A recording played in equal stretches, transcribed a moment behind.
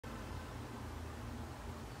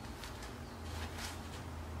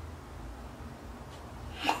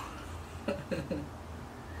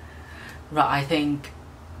Right, I think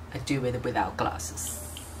I do it without glasses.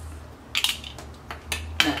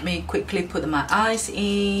 Let me quickly put my eyes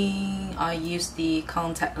in. I use the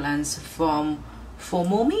contact lens from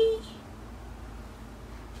Fumomi.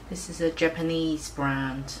 This is a Japanese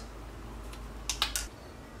brand.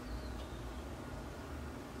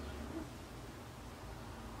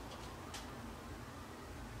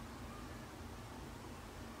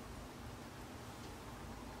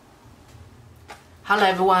 Hello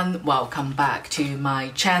everyone, welcome back to my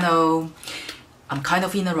channel. I'm kind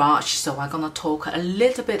of in a rush, so I'm gonna talk a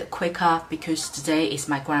little bit quicker because today is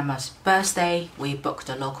my grandma's birthday. We booked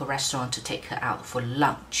a local restaurant to take her out for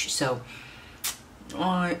lunch, so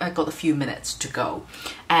I got a few minutes to go.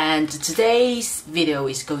 And today's video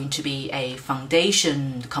is going to be a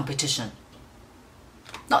foundation competition.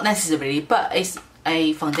 Not necessarily, but it's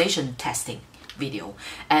a foundation testing video.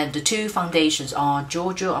 And the two foundations are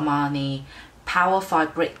Giorgio Armani Power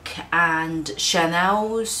Fabric and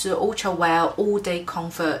Chanel's Ultrawear All Day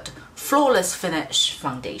Comfort Flawless Finish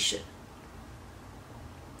Foundation.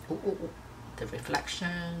 Ooh, the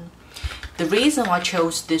reflection. The reason I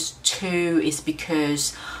chose these two is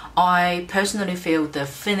because I personally feel the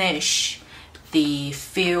finish, the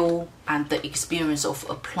feel and the experience of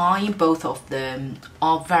applying both of them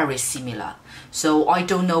are very similar. So I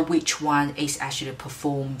don't know which one is actually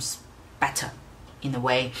performs better. In a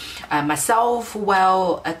way, myself,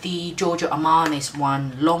 well, at the Giorgio Armani's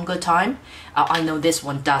one longer time. I know this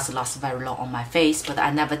one does last very long on my face, but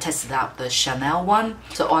I never tested out the Chanel one.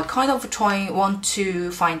 So I kind of want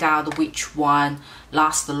to find out which one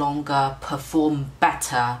lasts longer, perform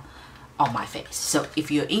better on my face. So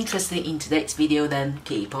if you're interested in today's video, then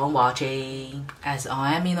keep on watching. As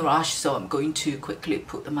I am in a rush, so I'm going to quickly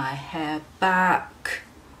put my hair back.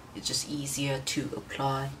 It's just easier to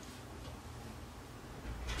apply.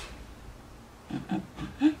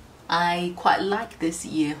 I quite like this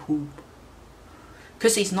ear hoop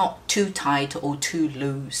because it's not too tight or too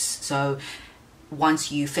loose, so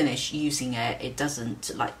once you finish using it, it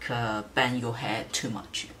doesn't like bend your hair too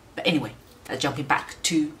much. But anyway, jumping back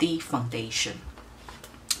to the foundation.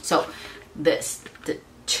 So the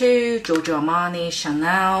two Giorgio Armani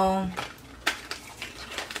Chanel.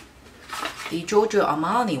 The Giorgio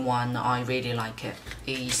Armani one, I really like it.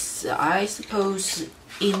 Is I suppose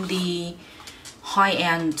in the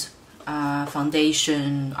high-end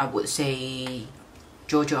foundation, I would say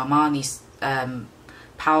Giorgio Armani's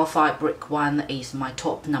Power Fabric one is my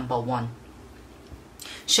top #1.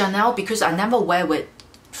 Chanel, because I never wear it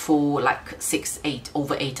for like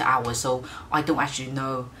over 8 hours, so I don't actually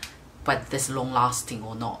know whether this long lasting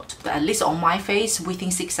or not. But at least on my face,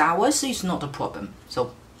 within 6 hours, it's not a problem.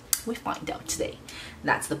 So we find out today.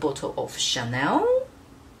 That's the bottle of Chanel.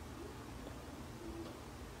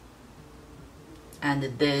 And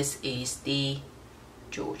this is the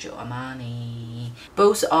Giorgio Armani.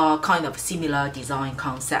 Both are kind of similar design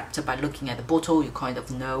concept. By looking at the bottle, you kind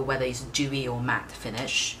of know whether it's dewy or matte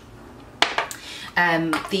finish.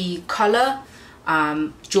 The color,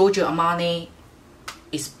 Giorgio Armani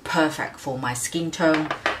is perfect for my skin tone.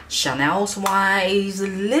 Chanel's one is a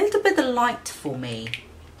little bit light for me.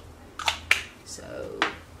 So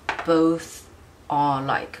both are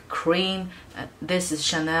like cream. This is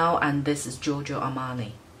Chanel and this is Giorgio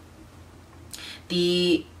Armani.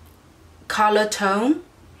 The color tone,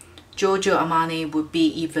 Giorgio Armani would be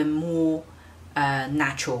even more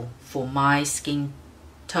natural for my skin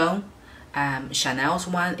tone. Chanel's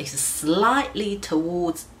one is slightly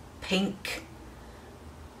towards pink,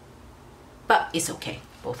 but it's okay,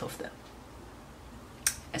 both of them.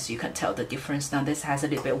 As you can tell the difference now, this has a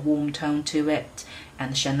little bit warm tone to it,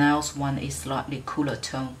 and Chanel's one is slightly cooler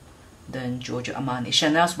tone than Giorgio Armani.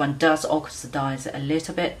 Chanel's one does oxidize a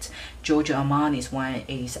little bit. Giorgio Armani's one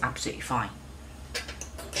is absolutely fine.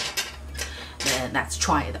 Then let's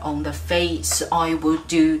try it on the face. I will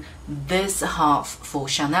do this half for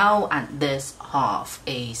Chanel and this half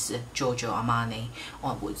is Giorgio Armani.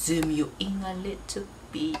 I will zoom you in a little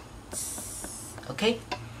bit. Okay,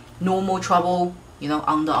 normal trouble, you know,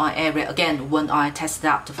 under eye area. Again, when I tested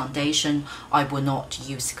out the foundation, I will not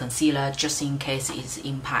use concealer just in case it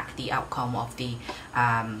impact the outcome of the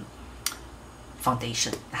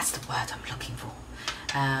foundation. That's the word I'm looking for.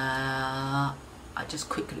 I just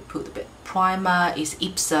quickly put a bit primer. Is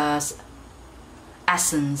Ipsa's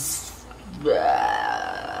Essence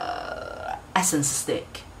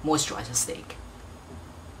stick, moisturizer stick.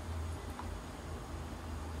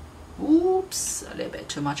 Oops, a little bit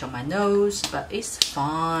too much on my nose, but it's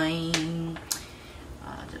fine.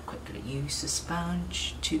 I'll just quickly use the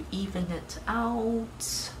sponge to even it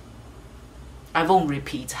out. I won't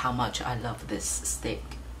repeat how much I love this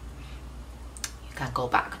stick. can go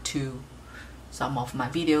back to some of my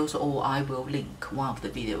videos, or I will link one of the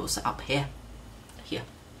videos up here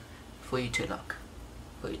for you to look,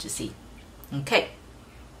 for you to see. Okay,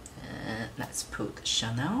 let's put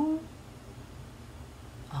Chanel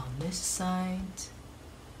on this side.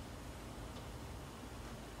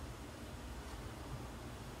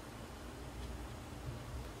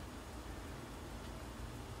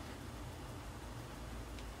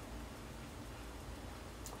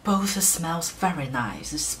 Both smells very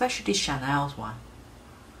nice, especially Chanel's one.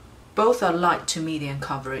 Both are light to medium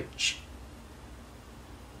coverage.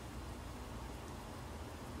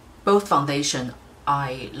 Both foundation,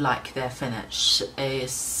 I like their finish.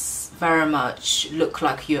 It's very much look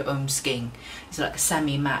like your own skin. It's like a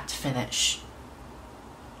semi-matte finish.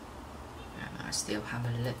 And I still have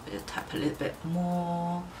a little bit, tap a little bit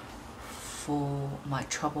more for my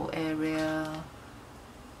trouble area.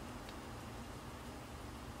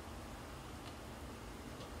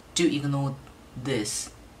 Do ignore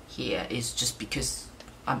this here, is just because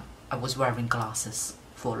I was wearing glasses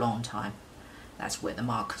for a long time. That's where the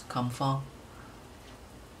marks come from.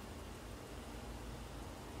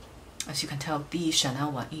 As you can tell, the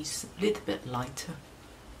Chanel one is a little bit lighter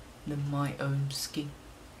than my own skin.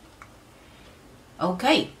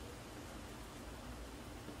 Okay,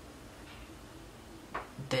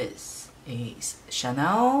 this is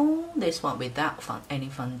Chanel, this one without any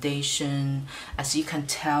foundation. As you can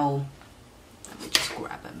tell, let me just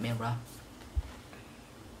grab a mirror.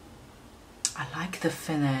 I like the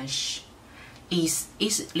finish. It's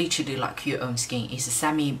literally like your own skin. It's a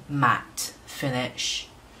semi-matte finish,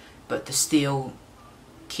 but still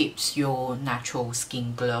keeps your natural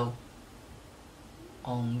skin glow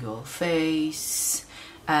on your face.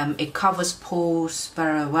 It covers pores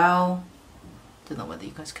very well. Don't know whether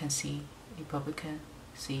you guys can see. You probably can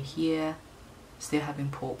see here, still having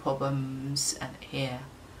pore problems, and here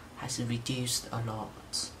has reduced a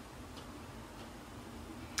lot.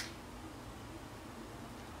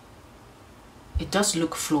 It does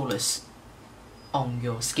look flawless on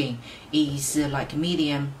your skin. It's like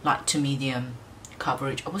medium, light to medium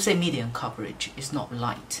coverage. I would say medium coverage. It's not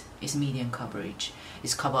light, it's medium coverage.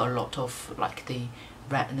 It's covered a lot of like the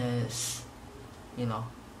redness, you know,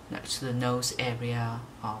 next to the nose area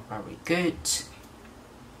are very good.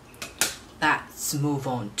 Let's move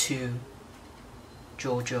on to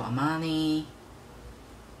Giorgio Armani.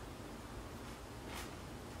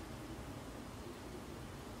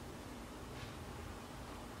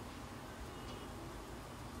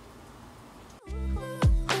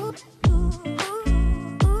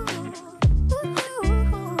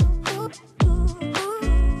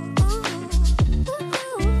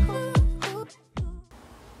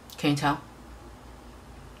 Can you tell?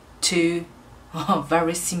 Two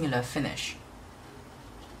very similar finish,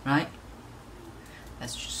 right?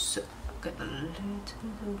 Let's just get a little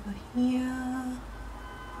over here.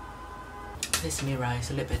 This mirror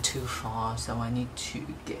is a little bit too far, so I need to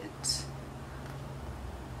get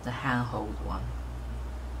the handhold one.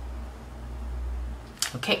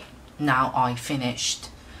 Okay, now I finished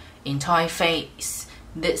entire face.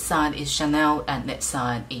 This side is Chanel and this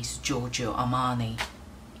side is Giorgio Armani.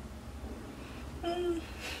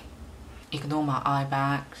 Ignore my eye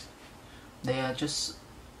bags. They are just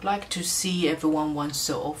like to see everyone once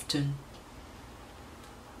so often.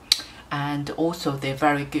 And also they're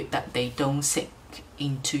very good that they don't sink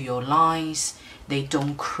into your lines. They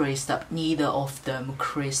don't crease up. Neither of them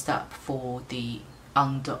creased up for the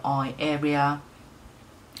under eye area.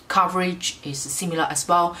 Coverage is similar as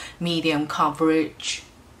well. Medium coverage.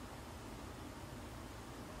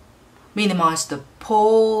 Minimize the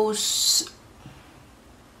pores.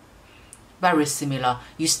 Very similar.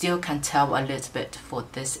 You still can tell a little bit for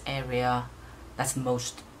this area. That's the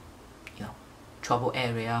most, you know, trouble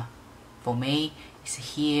area for me.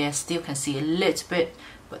 It's here. Still can see a little bit,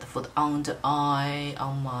 but for the under eye,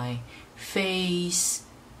 on my face,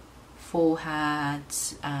 forehead,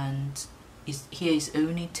 and here is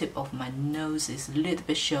only tip of my nose is a little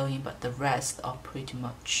bit showing, but the rest are pretty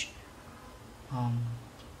much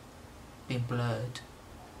being blurred.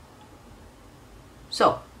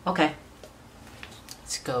 So okay.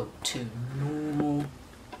 Let's go to normal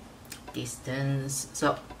distance.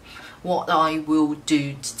 So what I will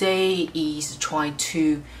do today is try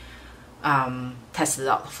to test it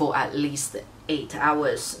out for at least 8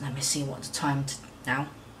 hours. Let me see what the time now.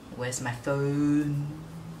 Where's my phone?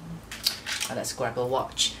 Oh, let's grab a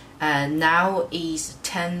watch. And now is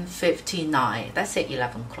 10:59. That's at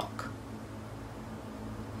 11 o'clock.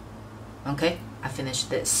 Okay, I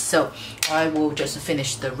finished this, so I will just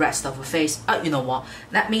finish the rest of the face. You know what,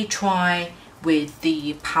 let me try with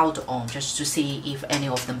the powder on just to see if any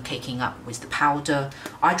of them caking up with the powder.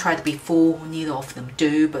 I tried before, neither of them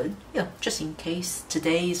do, but you know, just in case,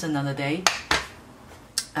 today is another day.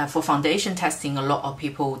 For foundation testing, a lot of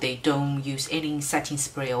people, they don't use any setting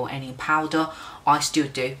spray or any powder. I still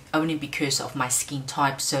do, only because of my skin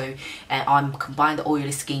type. So I'm combined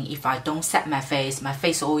oily skin. If I don't set my face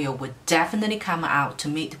oil would definitely come out to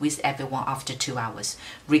meet with everyone after 2 hours,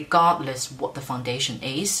 regardless what the foundation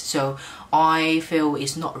is. So I feel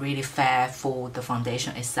it's not really fair for the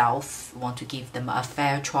foundation itself. I want to give them a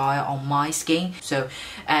fair trial on my skin. So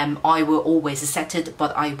I will always set it,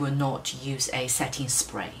 but I will not use a setting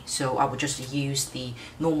spray. So I will just use the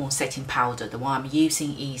normal setting powder. The one I'm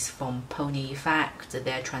using is from Pony Effect,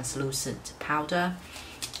 their translucent powder.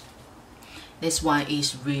 This one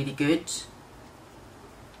is really good.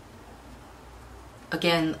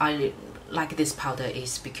 Again, I like this powder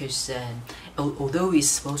is because although it's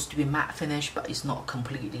supposed to be matte finish, but it's not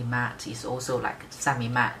completely matte. It's also like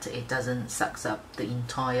semi-matte. It doesn't suck up the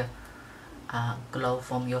entire glow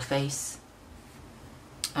from your face.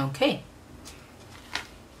 Okay.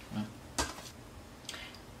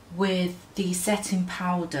 With the setting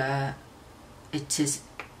powder,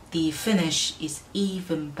 the finish is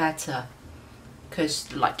even better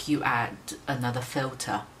because like you add another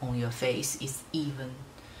filter on your face, it's even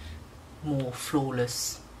more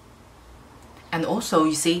flawless. And also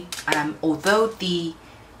you see, although the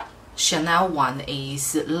Chanel one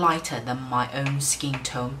is lighter than my own skin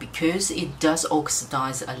tone, because it does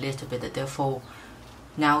oxidize a little bit, therefore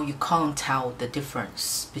now you can't tell the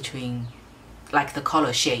difference between like the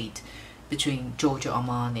color shade between Giorgio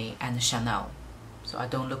Armani and Chanel. So I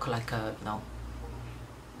don't look like a, you know,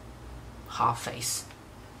 half face.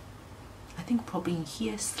 I think probably in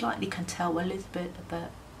here slightly can tell a little bit,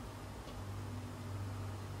 but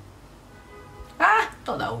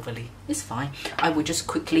not that overly, it's fine. I will just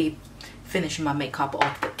quickly finish my makeup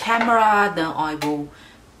off the camera, then I will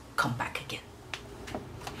come back again.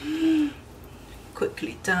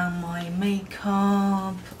 Quickly done my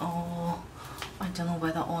makeup. Oh, I don't know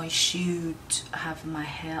whether I should have my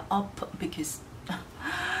hair up because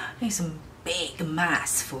it's a big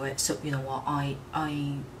mass for it. So you know what, I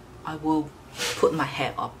will put my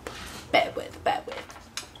hair up. Bear with.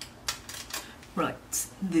 Right,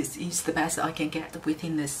 this is the best I can get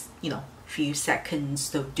within this, you know, few seconds.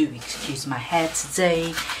 So do excuse my hair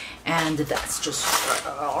today, and that's just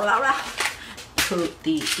put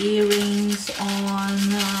the earrings on.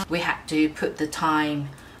 We had to put the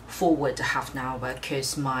time forward half an hour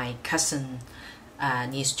because my cousin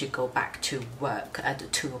needs to go back to work at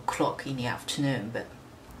 2 o'clock in the afternoon. But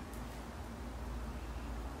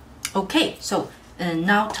okay, so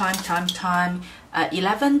now time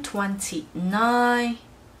 11:29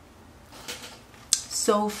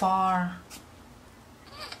 so far.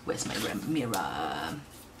 Where's my mirror?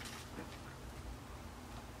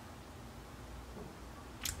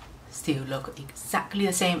 Still look exactly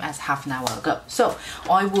the same as half an hour ago. So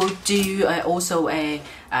I will do also a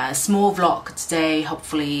small vlog today,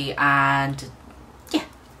 hopefully, and yeah,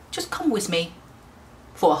 just come with me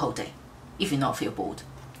for a whole day if you not feel bored.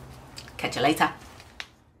 Catch you later.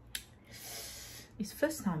 It's the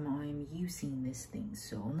first time I'm using this thing,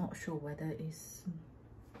 so I'm not sure whether it's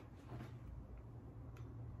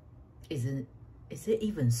is it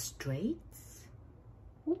even straight?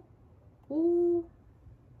 Ooh.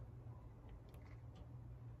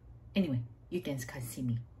 Anyway, you guys can see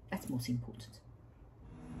me. That's most important.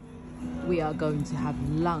 We are going to have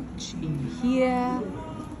lunch in here.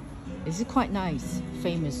 This is quite nice,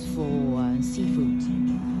 famous for seafood.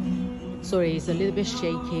 Sorry, it's a little bit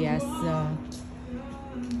shaky as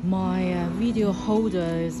my video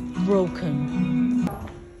holder is broken.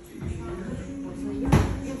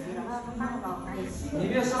 你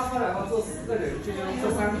别沙发来，我坐4个人，这边坐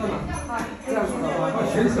3个嘛，这样子的话，可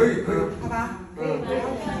以，好吧？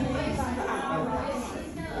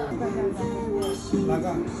那个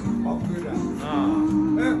好贵的啊，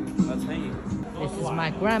乘以。This is my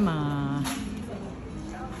grandma.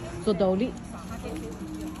 做豆粒。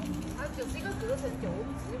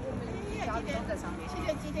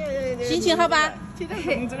心情好吧？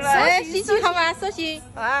哎，心情好吗？首席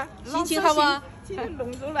啊，心情好吗？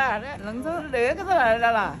 隆重了，隆重那个都来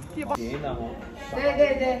了。对，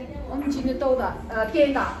我们今天都的，便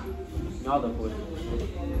宜的。要的不？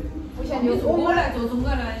不像你说我来做中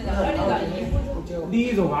国来，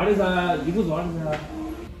你做啥的噻？你不做啥的噻？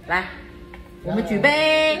来，我们举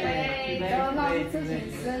杯。祝老李自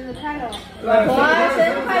己生日快乐！老婆生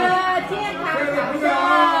日快乐，健康长寿。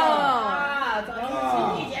啊，祝你身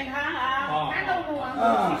体健康啊，看到我们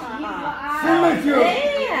幸福啊！生日快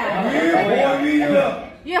乐！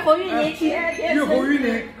后余年，天越活越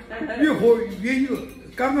年，越活越有。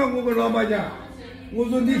刚刚我跟老妈讲，我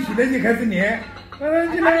说你现在就开始练。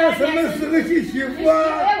你那个什么时候去媳妇啊？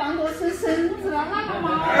别忘了吃绳子了，那个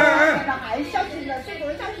嘛，太小心了，水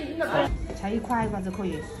果小心了。才1块吧，就可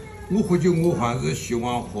以。我喝酒，我还是喜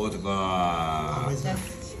欢喝这个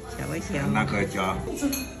那个叫。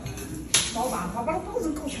没办法，把老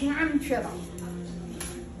人搞全全了。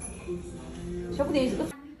晓不得这个。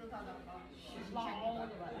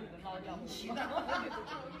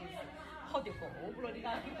好得过不了你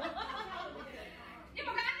看。你不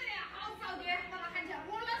敢的呀，好少的，把他喊起来，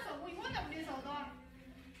我哪受，我都没受到。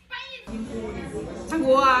唱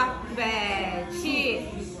歌啊，预备起！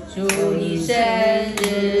祝你生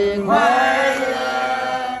日快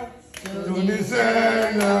乐，祝你生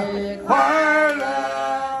日快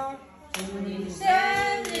乐，祝你生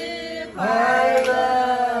日快乐，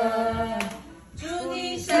祝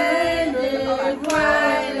你生日快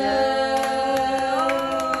乐。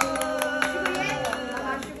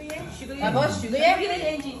要不许个烟，闭着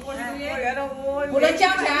眼睛。不能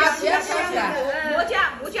讲出来啊！不要讲出来。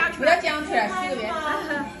不讲出来，许个愿。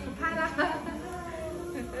拍了。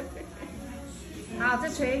好，再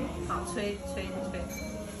吹。好，吹。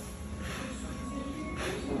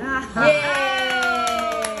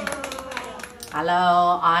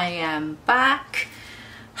Hello, I am back.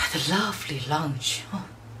 Had a lovely lunch. Oh,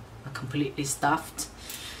 I'm completely stuffed.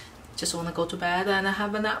 Just want to go to bed and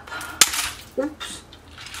have a nap. Oops.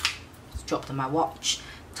 Dropped my watch.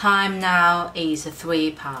 Time now is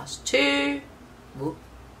 2:03. Whoop.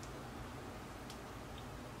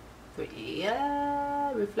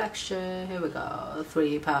 Reflection. Here we go.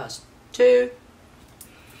 2:03.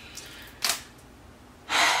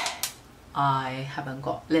 I haven't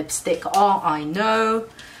got lipstick on, I know.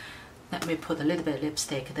 Let me put a little bit of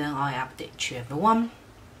lipstick, then I update you everyone.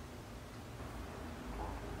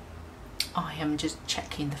 I am just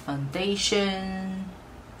checking the foundation.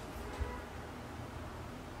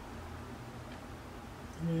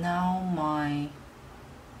 Now my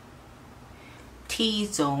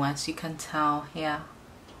T-zone, as you can tell here,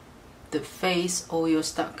 the face oil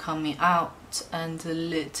start coming out and a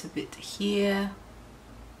little bit here.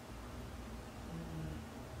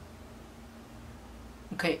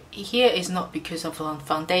 Okay, here is not because of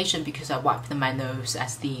foundation, because I wiped my nose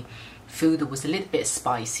as the food was a little bit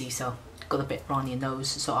spicy, so got a bit runny nose,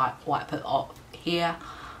 so I wipe it off here.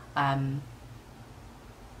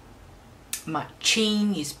 My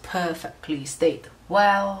chin is perfectly stayed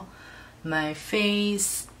well. My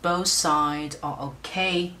face, both sides are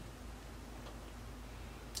okay.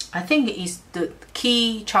 I think it's the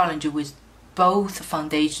key challenge with both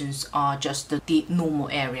foundations are just the normal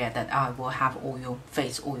area that I will have oil,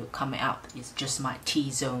 face oil coming out. It's just my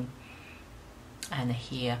T-zone and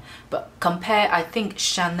here. But compare, I think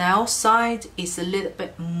Chanel side is a little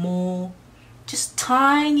bit more, just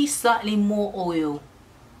tiny, slightly more oil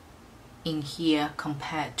in here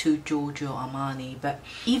compared to Giorgio Armani. But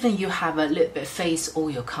even you have a little bit face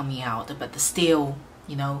oil coming out, but still,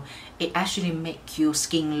 you know, it actually makes your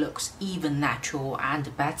skin looks even natural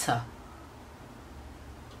and better.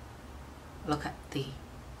 Look at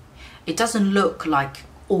it doesn't look like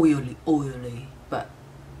oily, but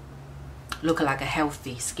look like a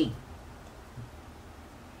healthy skin.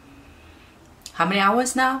 How many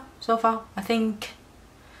hours now so far? I think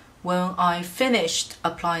when I finished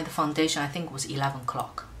applying the foundation, I think it was 11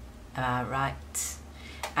 o'clock, right?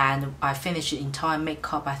 And I finished the entire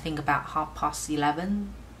makeup, I think about 11:30,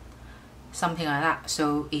 something like that.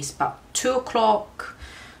 So it's about 2 o'clock,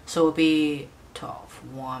 so it'll be 12,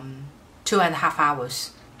 1, 2.5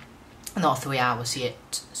 hours, not 3 hours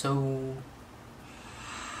yet. So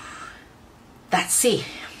that's it.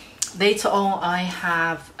 Later on I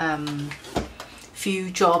have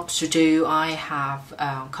few jobs to do. I have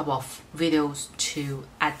a couple of videos to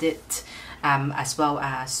edit, as well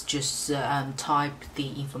as just type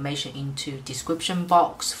the information into description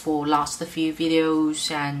box for last few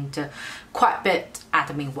videos, and quite a bit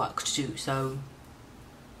admin work to do. So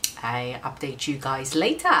I update you guys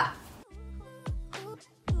later.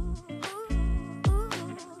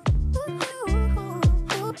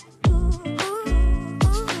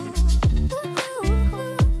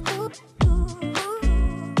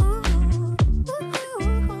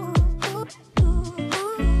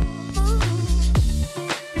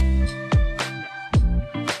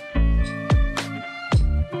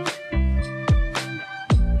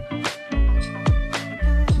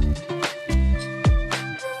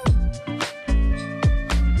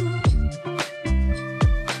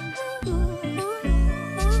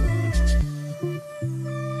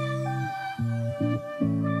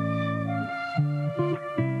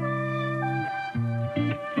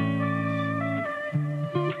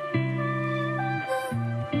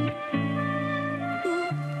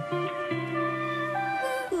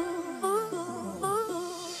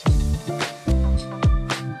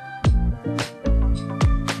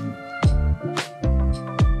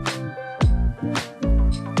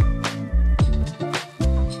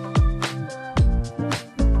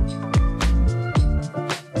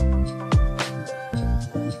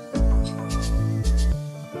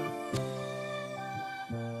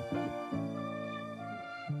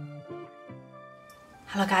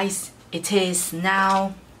 guys, it is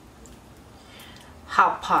now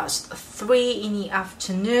 3:30 in the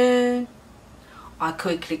afternoon. I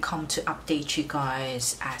quickly come to update you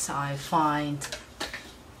guys as I find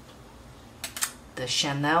the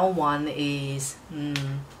Chanel one is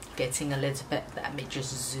getting a little bit. Let me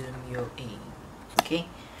just zoom you in, okay?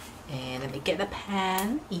 And let me get the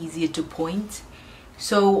pen, easier to point.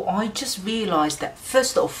 So I just realized that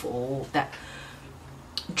first of all that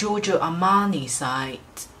Giorgio Armani side,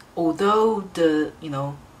 although the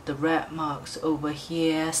the red marks over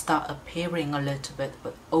here start appearing a little bit,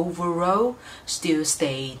 but overall still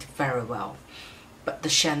stayed very well. But the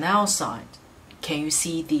Chanel side, can you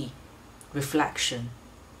see the reflection?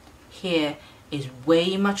 Here is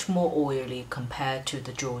way much more oily compared to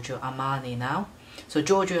the Giorgio Armani now. So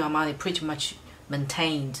Giorgio Armani pretty much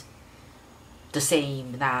maintained the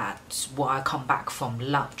same, that's what I come back from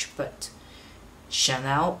lunch, but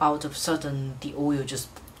Chanel, out of sudden the oil just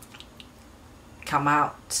come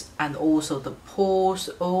out, and also the pores,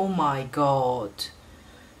 oh my god,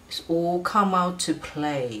 it's all come out to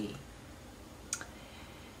play.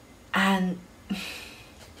 And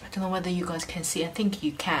I don't know whether you guys can see, I think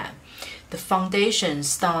you can, the foundation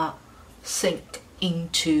start sink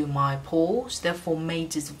into my pores, therefore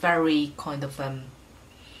made this very kind of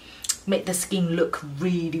made the skin look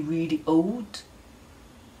really old.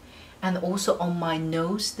 And also on my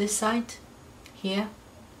nose, this side here,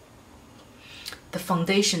 the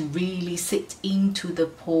foundation really sits into the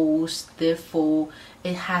pores, therefore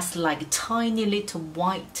it has like a tiny little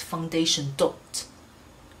white foundation dot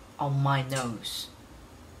on my nose.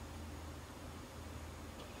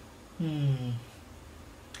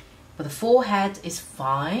 But the forehead is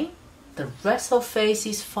fine, the rest of face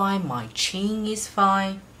is fine, my chin is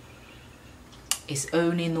fine. It's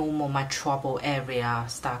only normal my trouble area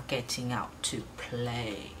start getting out to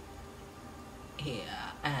play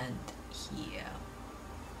here and here.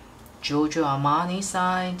 Giorgio Armani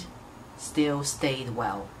side still stayed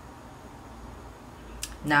well.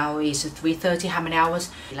 Now it's 3:30, how many hours?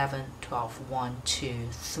 11, 12, 1, 2,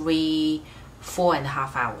 3,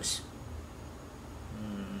 4.5 hours.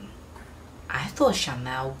 I thought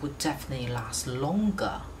Chanel would definitely last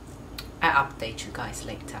longer. I'll update you guys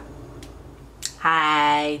later.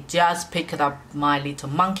 I just picked up my little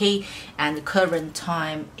monkey and the current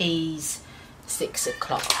time is 6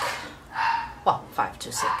 o'clock. Well, 5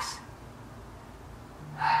 to 6.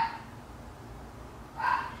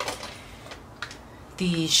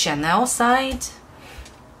 The Chanel side,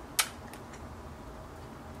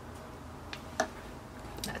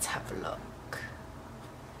 let's have a look.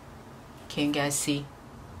 Can you guys see?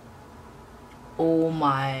 All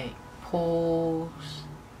my pores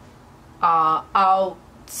are out.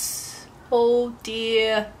 Oh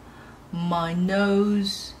dear, my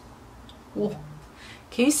nose. Whoa.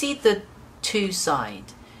 Can you see the two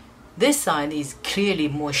sides? This side is clearly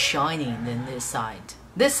more shiny than this side.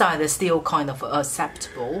 This side is still kind of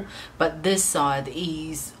acceptable, but this side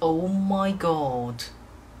is, oh my god,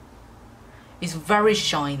 it's very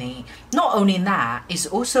shiny. Not only that, it's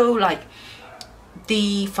also like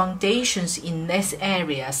the foundations in this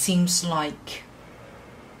area seems like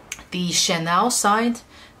the Chanel side.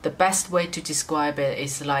 The best way to describe it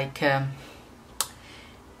is like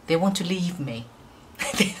they want to leave me.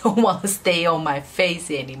 They don't want to stay on my face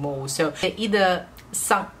anymore. So they either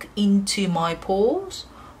sunk into my pores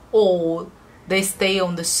or they stay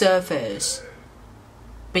on the surface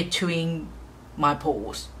between my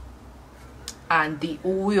pores. And the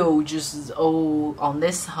oil just all on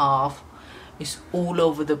this half is all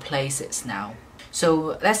over the places now.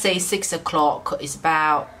 So let's say 6 o'clock is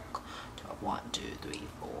about 1, 2, 3,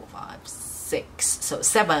 4, 5, 6, so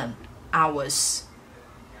 7 hours.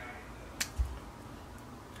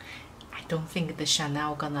 I don't think the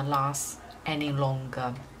Chanel gonna last any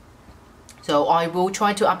longer. So I will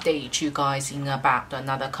try to update you guys in about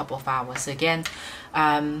another couple of hours again.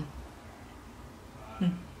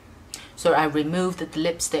 So I removed the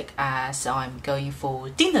lipstick as I'm going for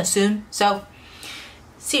dinner soon. So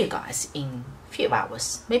see you guys in a few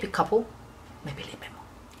hours, maybe a couple, maybe a little bit more.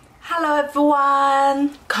 Hello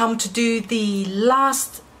everyone, come to do the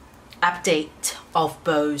last update of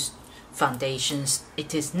both foundations.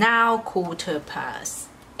 It is now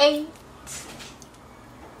 8:15.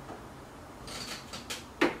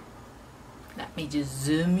 Let me just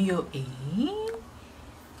zoom you in.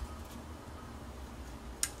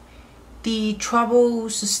 The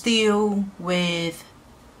troubles still with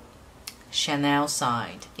Chanel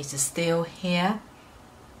side is still here.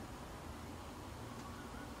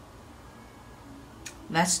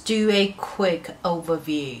 Let's do a quick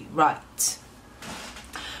overview. Right,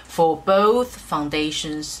 For both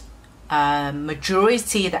foundations,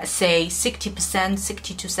 majority, let's say 60%,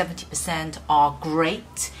 60 to 70% are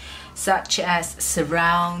great, such as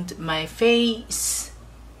surround my face,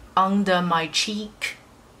 under my cheek,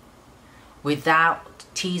 without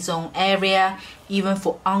T-zone area, even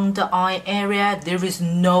for under eye area, there is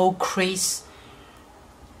no crease.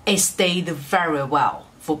 It stayed very well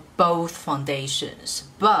for both foundations.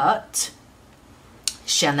 But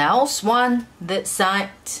Chanel's one, this side,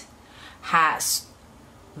 has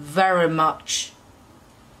very much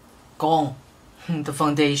gone, the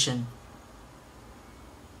foundation,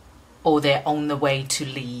 or they're on the way to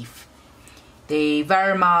leave. They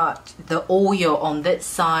very much, the oil on this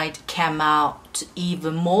side came out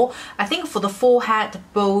even more. I think for the forehead,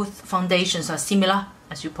 both foundations are similar,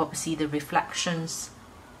 as you probably see the reflections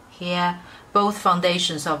here. Both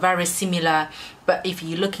foundations are very similar, but if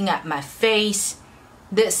you're looking at my face,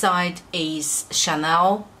 this side is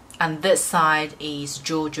Chanel and this side is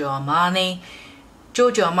Giorgio Armani.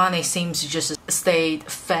 Giorgio Armani seems to just stayed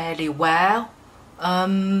fairly well.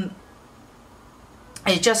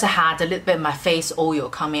 It just had a little bit of my face oil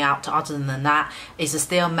coming out. Other than that, it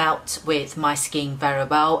still melt with my skin very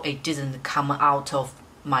well. It didn't come out of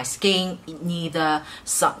my skin, it neither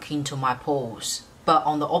sunk into my pores. But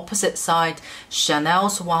on the opposite side,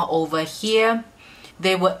 Chanel's one over here,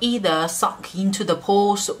 they were either sunk into the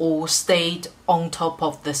pores or stayed on top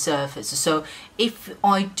of the surface. So if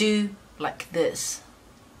I do like this,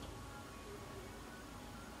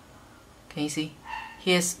 can you see?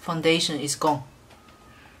 Here's foundation is gone.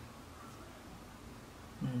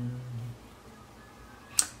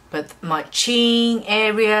 But my chin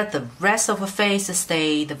area, the rest of the face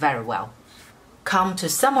stayed very well. Come to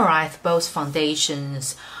summarize both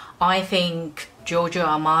foundations, I think Giorgio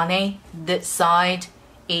Armani, this side,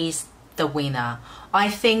 is the winner. I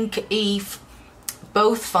think if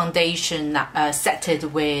both foundation set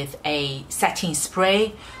it with a setting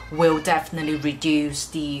spray, will definitely reduce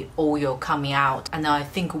the oil coming out, and I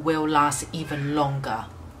think will last even longer.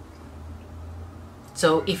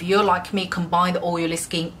 So if you're like me, combined oily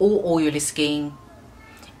skin or oily skin,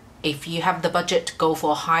 if you have the budget, go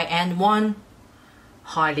for a high-end one.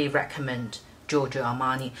 Highly recommend Giorgio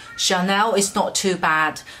Armani. Chanel is not too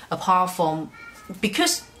bad, apart from,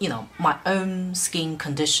 because you know, my own skin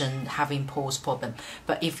condition having pores problem.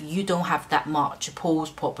 But if you don't have that much pores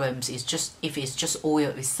problems, it's just, if it's just oil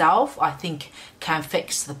itself, I think can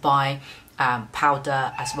fix by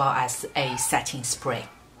powder as well as a setting spray.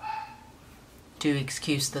 Do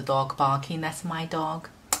excuse the dog barking, that's my dog.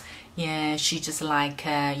 Yeah, she just like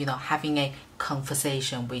you know, having a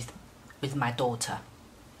conversation with my daughter.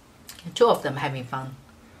 Two of them having fun.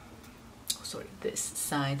 Oh, sorry, this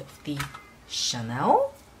side of the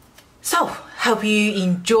Chanel. So, hope you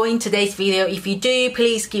enjoyed today's video. If you do,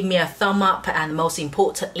 please give me a thumb up, and most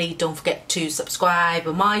importantly, don't forget to subscribe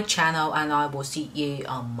to my channel, and I will see you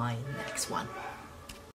on my next one.